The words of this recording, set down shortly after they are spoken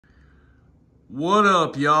What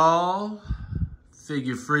up, y'all?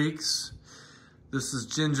 Figure freaks. This is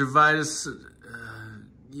Gingivitis.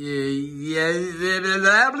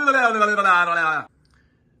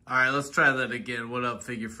 All right, let's try that again. What up,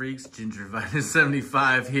 figure freaks?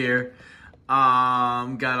 Gingivitis75 here.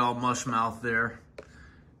 Got all mush mouth there,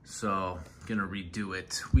 so gonna redo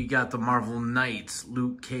it. We got the Marvel Knights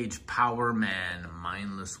Luke Cage Power Man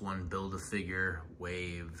Mindless One Build-A-Figure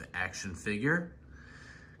Wave action figure.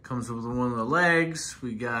 Comes with one of the legs.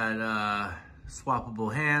 We got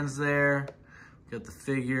swappable hands there. We got the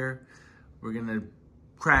figure. We're gonna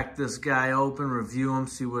crack this guy open, review him,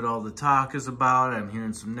 see what all the talk is about. I'm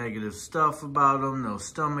hearing some negative stuff about him. No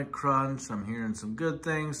stomach crunch. I'm hearing some good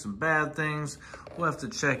things, some bad things. We'll have to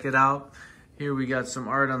check it out. Here we got some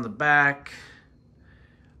art on the back.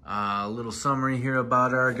 A little summary here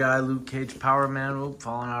about our guy, Luke Cage Power Man. Oh,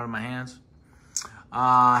 falling out of my hands.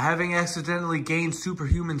 Having accidentally gained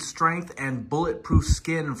superhuman strength and bulletproof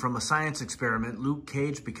skin from a science experiment, Luke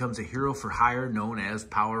Cage becomes a hero for hire known as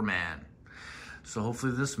Power Man. So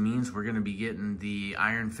hopefully this means we're going to be getting the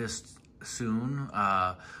Iron Fist soon.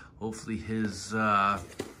 Hopefully his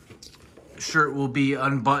shirt will be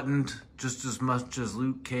unbuttoned just as much as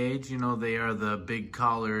Luke Cage. You know, they are the big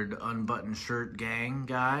collared unbuttoned shirt gang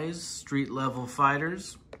guys, street level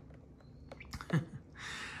fighters.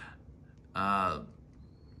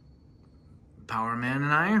 Power Man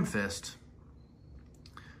and Iron Fist.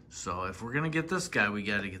 So if we're gonna get this guy, we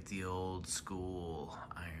gotta get the old school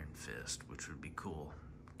Iron Fist, which would be cool.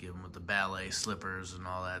 Get him with the ballet slippers and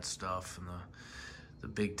all that stuff, and the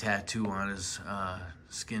big tattoo on his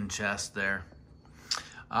skin chest there.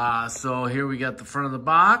 So here we got the front of the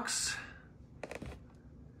box.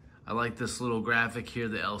 I like this little graphic here,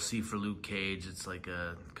 the LC for Luke Cage. It's like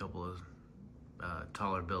a couple of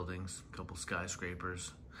taller buildings, a couple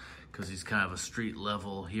skyscrapers, because he's kind of a street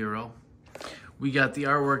level hero. We got the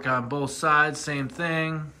artwork on both sides, same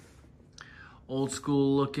thing. Old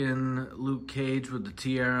school looking Luke Cage with the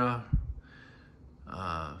tiara,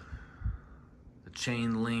 the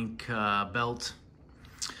chain link belt.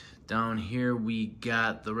 Down here we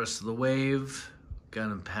got the rest of the wave.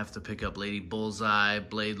 Gonna have to pick up Lady Bullseye.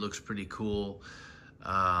 Blade looks pretty cool.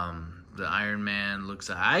 The Iron Man looks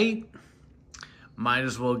aight. Might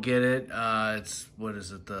as well get it. It's, what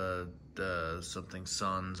is it, the something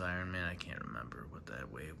Suns Iron Man? I can't remember what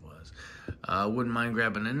that wave was. Wouldn't mind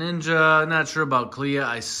grabbing a Ninja. Not sure about Clea.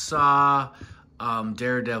 I saw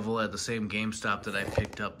Daredevil at the same GameStop that I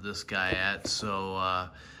picked up this guy at, so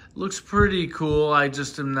looks pretty cool. I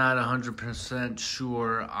just am not 100%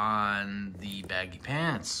 sure on the baggy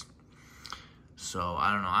pants. So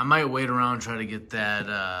I don't know. I might wait around and try to get that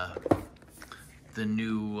the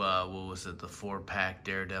new, what was it, the 4-pack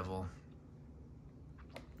Daredevil.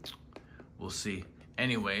 We'll see.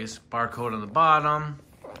 Anyways, barcode on the bottom.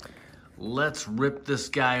 Let's rip this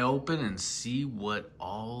guy open and see what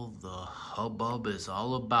all the hubbub is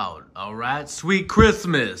all about. All right, sweet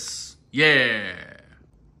Christmas. Yeah.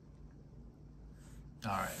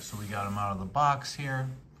 All right, so we got him out of the box here.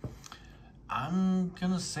 I'm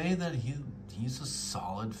gonna say that he's a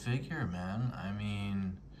solid figure, man. I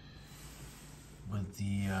mean, with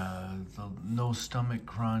the no stomach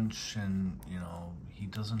crunch, and you know, he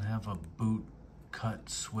doesn't have a boot cut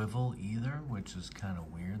swivel either, which is kind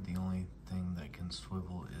of weird. The only thing that can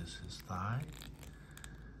swivel is his thigh.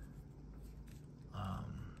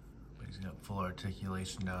 But he's got full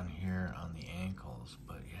articulation down here on the ankles,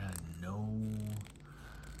 but yeah,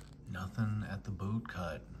 nothing at the boot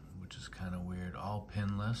cut, which is kind of weird. All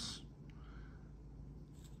pinless.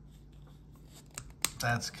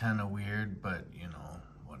 That's kind of weird, but you know,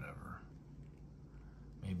 whatever.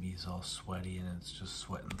 Maybe he's all sweaty and it's just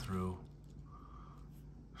sweating through.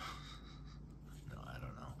 No, I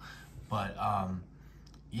don't know. But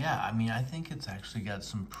yeah, I mean, I think it's actually got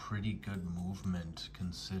some pretty good movement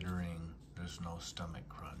considering there's no stomach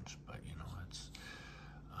crunch, but you know,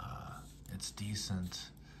 it's decent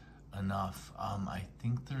enough. I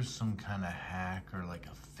think there's some kind of hack or like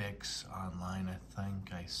a fix online. I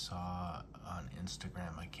think I saw on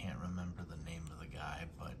Instagram. I can't remember the name of the guy,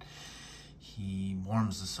 but he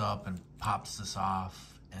warms this up and pops this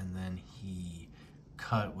off, and then he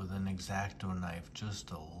cut with an X-Acto knife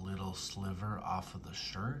just a little sliver off of the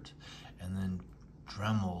shirt, and then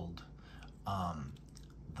dremeled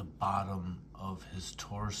the bottom of his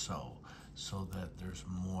torso so that there's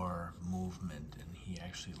more movement, and he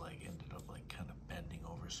actually like ended up like kind of bending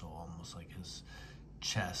over, so almost like his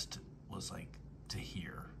chest was like to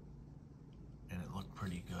here, and it looked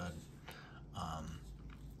pretty good.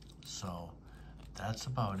 So that's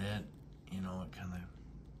about it. You know,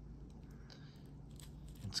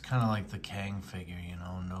 It's kind of like the Kang figure, you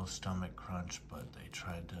know, no stomach crunch, but they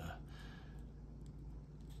tried to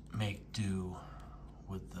make do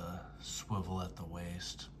with the swivel at the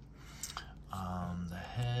waist. The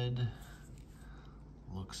head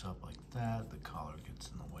looks up like that. The collar gets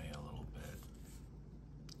in the way a little bit.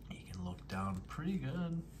 You can look down pretty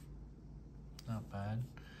good. Not bad.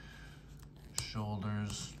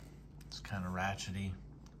 Shoulders, it's kind of ratchety,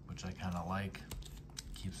 which I kind of like.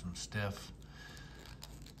 Keeps them stiff.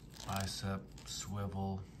 Bicep,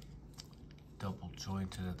 swivel, double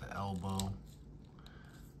jointed at the elbow.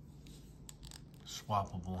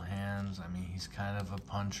 Swappable hands. I mean, he's kind of a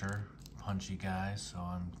punchy guy, so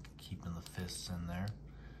I'm keeping the fists in there.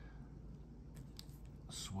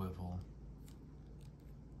 Swivel.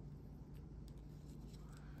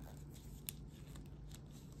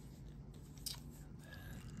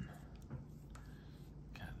 And then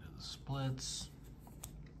kind of do the splits.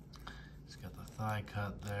 He's got the thigh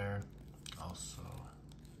cut there. Also,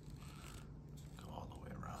 go all the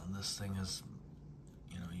way around. This thing is,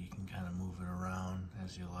 you know, you can kind of move it around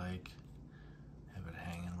as you like. Have it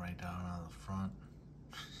hanging right down on the front.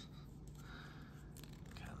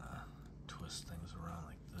 Kind of twist things around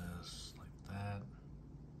like this, like that.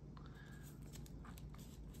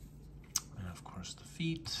 And of course the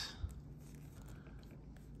feet.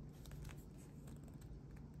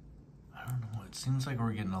 I don't know, it seems like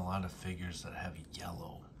we're getting a lot of figures that have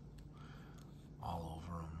yellow all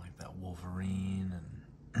over them, like that Wolverine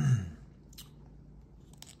and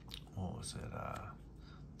what was it,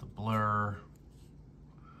 the Blur,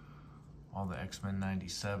 all the X-Men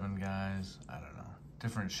 97 guys. I don't know,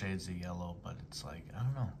 different shades of yellow, but it's like, I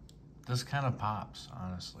don't know, this kind of pops,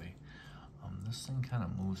 honestly. This thing kind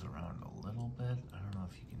of moves around a little bit. I don't know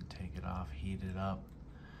if you can take it off, heat it up.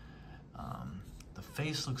 The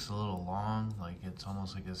face looks a little long, like it's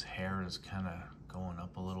almost like his hair is kind of going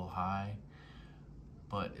up a little high,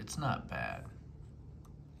 but it's not bad.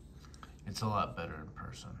 It's a lot better in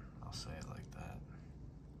person, I'll say it like that.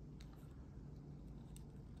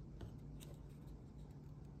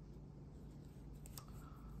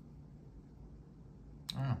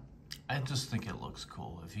 I don't know. I just think it looks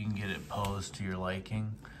cool. If you can get it posed to your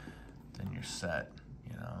liking, then you're set,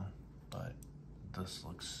 you know, but this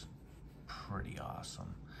looks pretty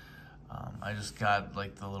awesome. I just got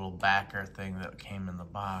like the little backer thing that came in the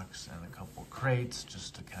box and a couple crates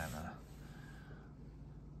just to kind of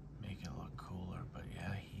make it look cooler. But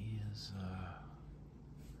yeah,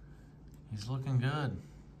 he's looking good.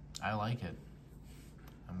 I like it.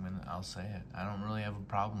 I'll say it. I don't really have a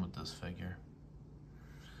problem with this figure.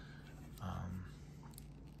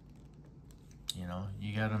 You know,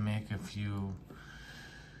 you gotta make a few,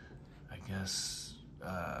 I guess,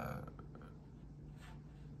 I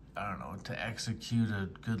don't know, to execute a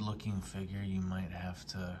good-looking figure, you might have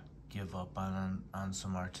to give up on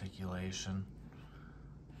some articulation.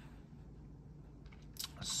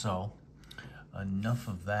 So, enough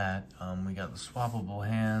of that. We got the swappable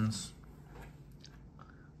hands.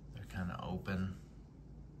 They're kind of open,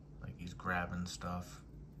 like he's grabbing stuff.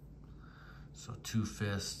 So 2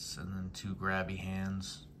 fists and then 2 grabby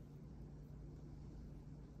hands.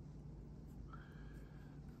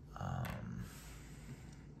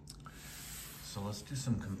 So let's do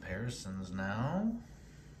some comparisons now.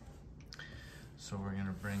 So we're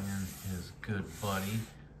gonna bring in his good buddy,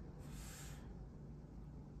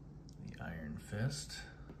 the Iron Fist.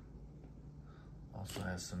 Also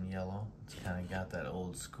has some yellow. It's kind of got that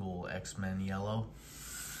old school X-Men yellow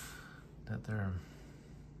that they're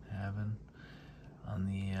having on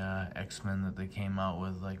the X-Men that they came out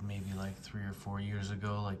with like maybe like 3 or 4 years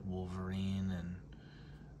ago, like Wolverine and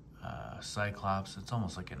Cyclops. It's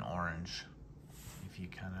almost like an orange if you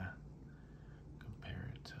kind of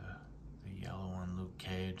compare it to the yellow on Luke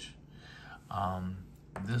Cage.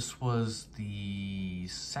 This was the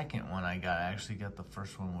second one I got. I actually got the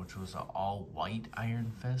first one, which was an all-white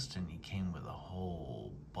Iron Fist, and he came with a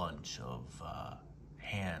whole bunch of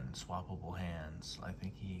swappable hands. I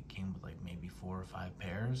think he came with like maybe 4 or 5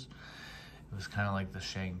 pairs. It was kind of like the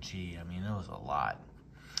Shang-Chi. I mean, it was a lot.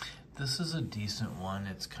 This is a decent one.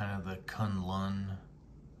 It's kind of the Kunlun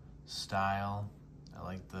style. I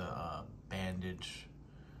like the bandage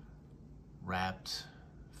wrapped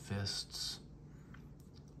fists.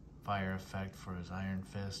 Fire effect for his Iron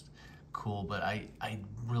Fist. Cool, but I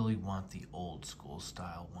really want the old school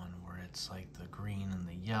style one where it's like the green and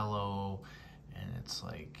the yellow, and it's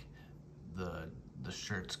like the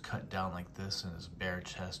shirt's cut down like this, and his bare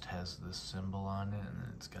chest has this symbol on it, and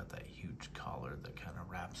then it's got that huge collar that kind of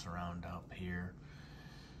wraps around up here.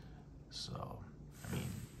 So, I mean,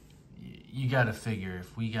 you got to figure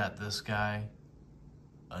if we got this guy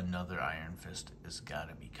another Iron Fist is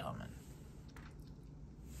gotta be coming.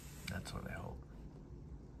 That's what I hope.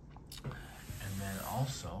 And then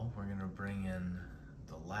also, we're gonna bring in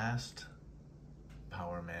the last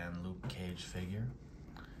Power Man Luke Cage figure.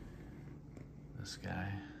 This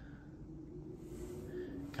guy.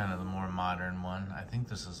 Kind of the more modern one. I think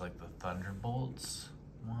this is like the Thunderbolts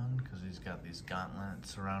one, because he's got these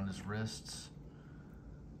gauntlets around his wrists.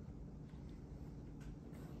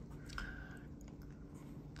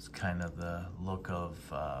 It's kind of the look of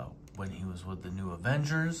when he was with the New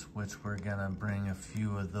Avengers, which we're gonna bring a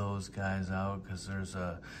few of those guys out, because there's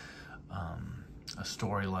a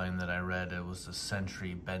storyline that I read. It was the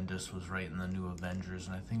Sentry. Bendis was writing the New Avengers,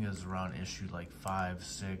 and I think it was around issue like 5,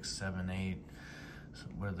 6, 7, 8,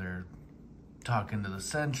 where they're talking to the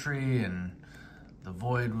Sentry, and the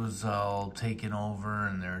Void was all taken over,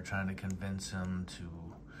 and they're trying to convince him to,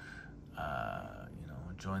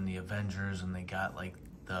 join the Avengers, and they got like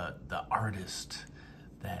the artist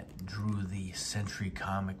that drew the Sentry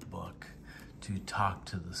comic book to talk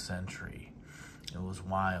to the Sentry. It was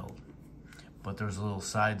wild. But there was a little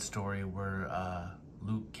side story where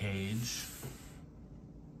Luke Cage,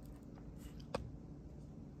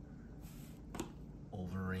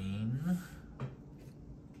 Wolverine,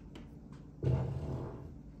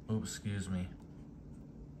 oops, excuse me.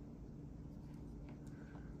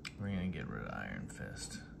 We're gonna get rid of Iron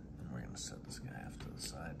Fist, and we're gonna set this guy off to the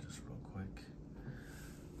side just real quick.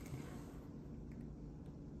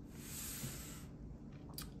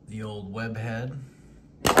 The old web head.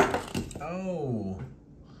 Oh.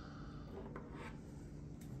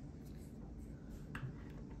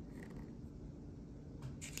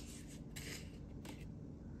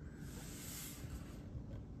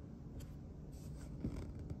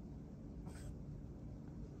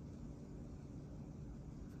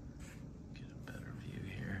 Get a better view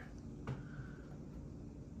here.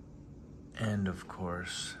 And of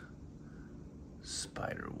course,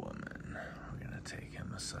 Spider-Woman. We're gonna take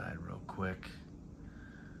him aside real quick.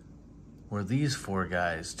 Where these four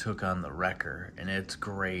guys took on the Wrecker, and it's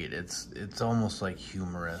great. It's almost like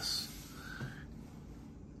humorous,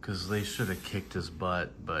 because they should have kicked his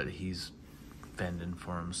butt, but he's fending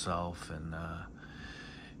for himself, and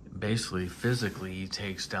basically physically he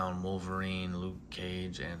takes down Wolverine, Luke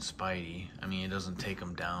Cage, and Spidey. I mean, he doesn't take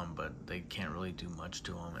them down, but they can't really do much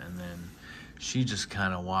to him. And then she just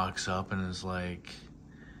kind of walks up and is like,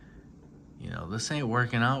 this ain't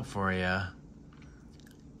working out for you.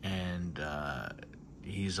 And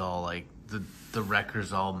he's all like, the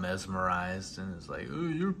Wrecker's all mesmerized and is like, oh,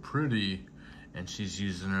 you're pretty. And she's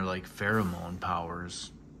using her like pheromone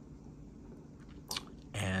powers.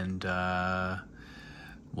 And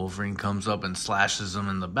Wolverine comes up and slashes him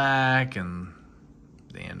in the back, and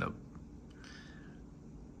they end up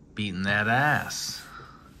beating that ass.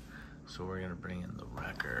 So we're gonna bring in the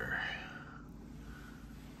Wrecker.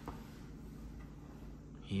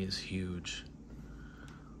 He is huge.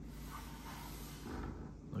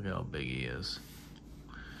 Look how big he is.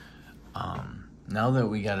 Now that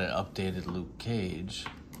we got an updated Luke Cage,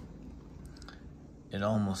 it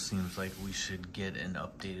almost seems like we should get an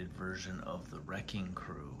updated version of the Wrecking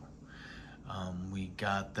Crew. We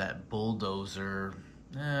got that Bulldozer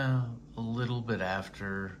a little bit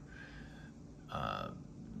after,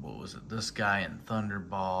 what was it? This guy and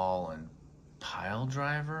Thunderball and Pile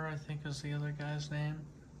Driver, I think is the other guy's name.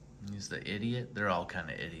 He's the idiot. They're all kind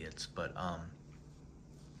of idiots, but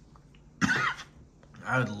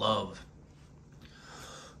I would love,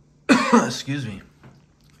 excuse me,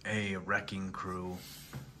 a Wrecking Crew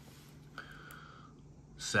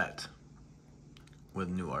set with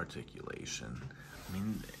new articulation. I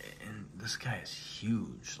mean, and this guy is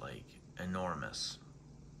huge, like enormous.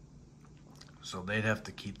 So they'd have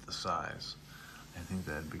to keep the size. I think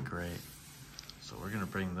that'd be great. So we're gonna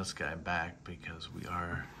bring this guy back because we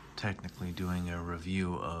are technically doing a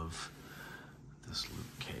review of this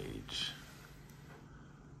Luke Cage.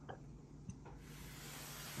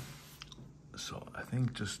 So I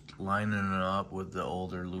think just lining it up with the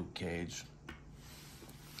older Luke Cage.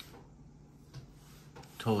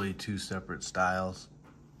 Totally two separate styles.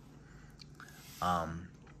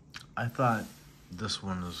 I thought this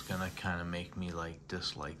one was gonna kind of make me like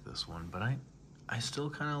dislike this one, but I still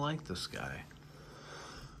kind of like this guy.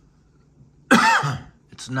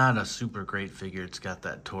 It's not a super great figure. It's got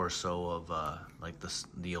that torso of like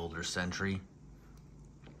the older Sentry,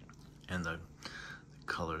 and the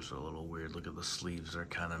colors are a little weird. Look at the sleeves; they're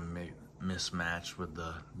kind of mismatched with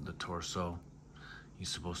the torso. He's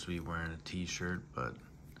supposed to be wearing a t-shirt, but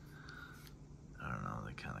I don't know.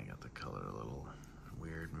 They kind of got the color a little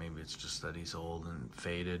weird. Maybe it's just that he's old and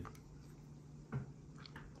faded.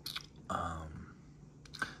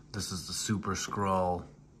 This is the Super Skrull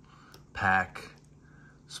pack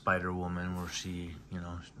Spider-Woman, where she, you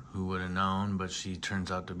know, who would have known, but she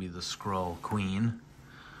turns out to be the Skrull Queen.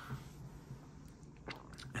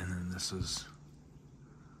 And then this is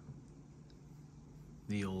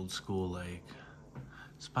the old school, like,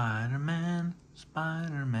 Spider-Man,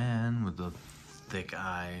 Spider-Man, with the thick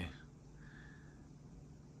eye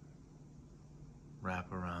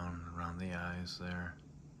wrap around the eyes there.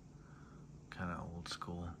 Kind of old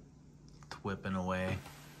school, whipping away.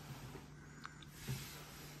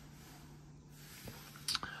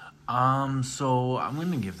 So I'm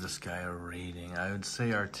gonna give this guy a rating. I would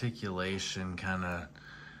say articulation kind of,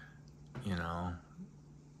 you know,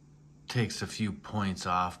 takes a few points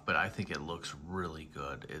off, but I think it looks really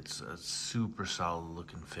good. It's a super solid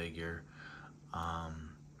looking figure.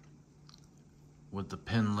 With the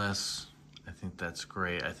pinless, I think that's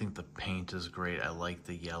great. I think the paint is great. I like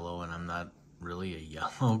the yellow, and I'm not really a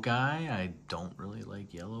yellow guy. I don't really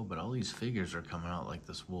like yellow, but all these figures are coming out, like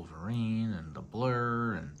this Wolverine and the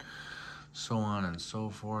Blur and so on and so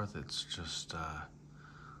forth. It's just, I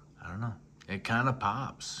don't know. It kind of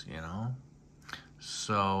pops, you know?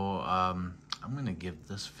 So, I'm going to give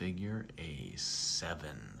this figure a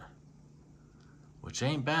 7, which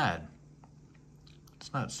ain't bad.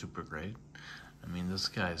 It's not super great. I mean, this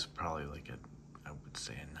guy's probably like I would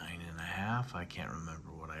say a 9.5. I can't remember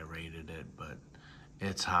what I rated it, but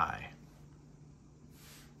it's high.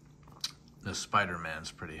 The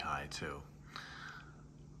Spider-Man's pretty high too.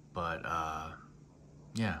 But,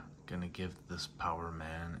 yeah, gonna give this Power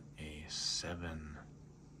Man a 7.5.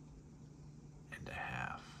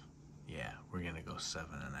 Yeah, we're gonna go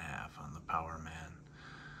 7.5 on the Power Man.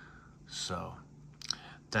 So,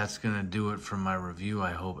 that's gonna do it for my review.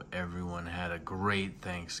 I hope everyone had a great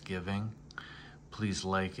Thanksgiving. Please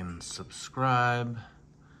like and subscribe.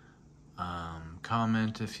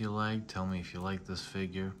 Comment if you like. Tell me if you like this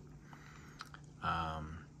figure.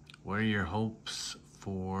 What are your hopes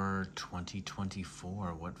for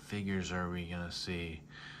 2024? What figures are we gonna see?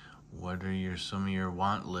 What are some of your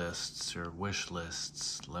want lists or wish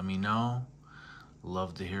lists? Let me know.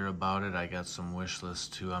 Love to hear about it. I got some wish lists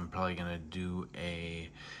too. I'm probably gonna do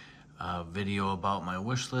a video about my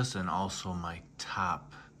wish list and also my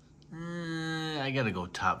top. I gotta go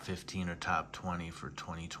top 15 or top 20 for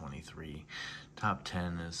 2023. Top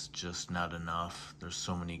 10 is just not enough. There's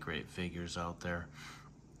so many great figures out there.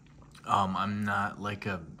 I'm not like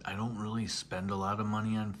I don't really spend a lot of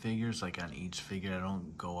money on figures. Like on each figure, I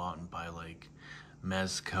don't go out and buy like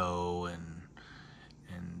Mezco and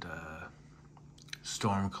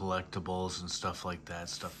Storm collectibles and stuff like that.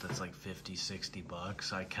 Stuff that's like 50, 60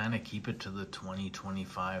 bucks. I kind of keep it to the 20,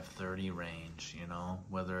 25, 30 range, you know,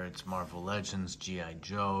 whether it's Marvel Legends, G.I.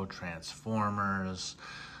 Joe, Transformers,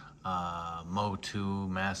 Motu,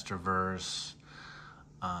 Masterverse.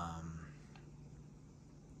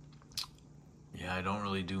 Yeah, I don't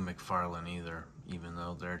really do McFarlane either, even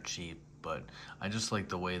though they're cheap. But I just like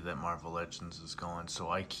the way that Marvel Legends is going, so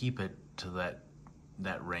I keep it to that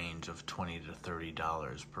range of $20 to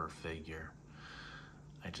 $30 per figure.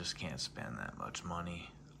 I just can't spend that much money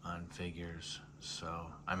on figures. So,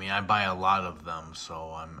 I mean, I buy a lot of them,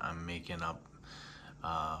 so I'm making up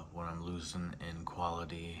what I'm losing in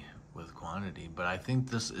quality with quantity. But I think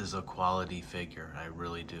this is a quality figure. I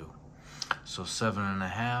really do. So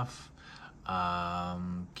 7.5.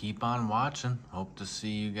 Keep on watching. Hope to see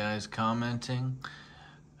you guys commenting.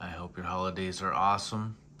 I hope your holidays are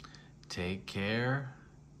awesome. Take care.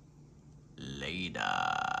 Later.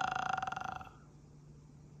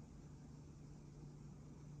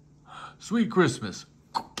 Sweet Christmas.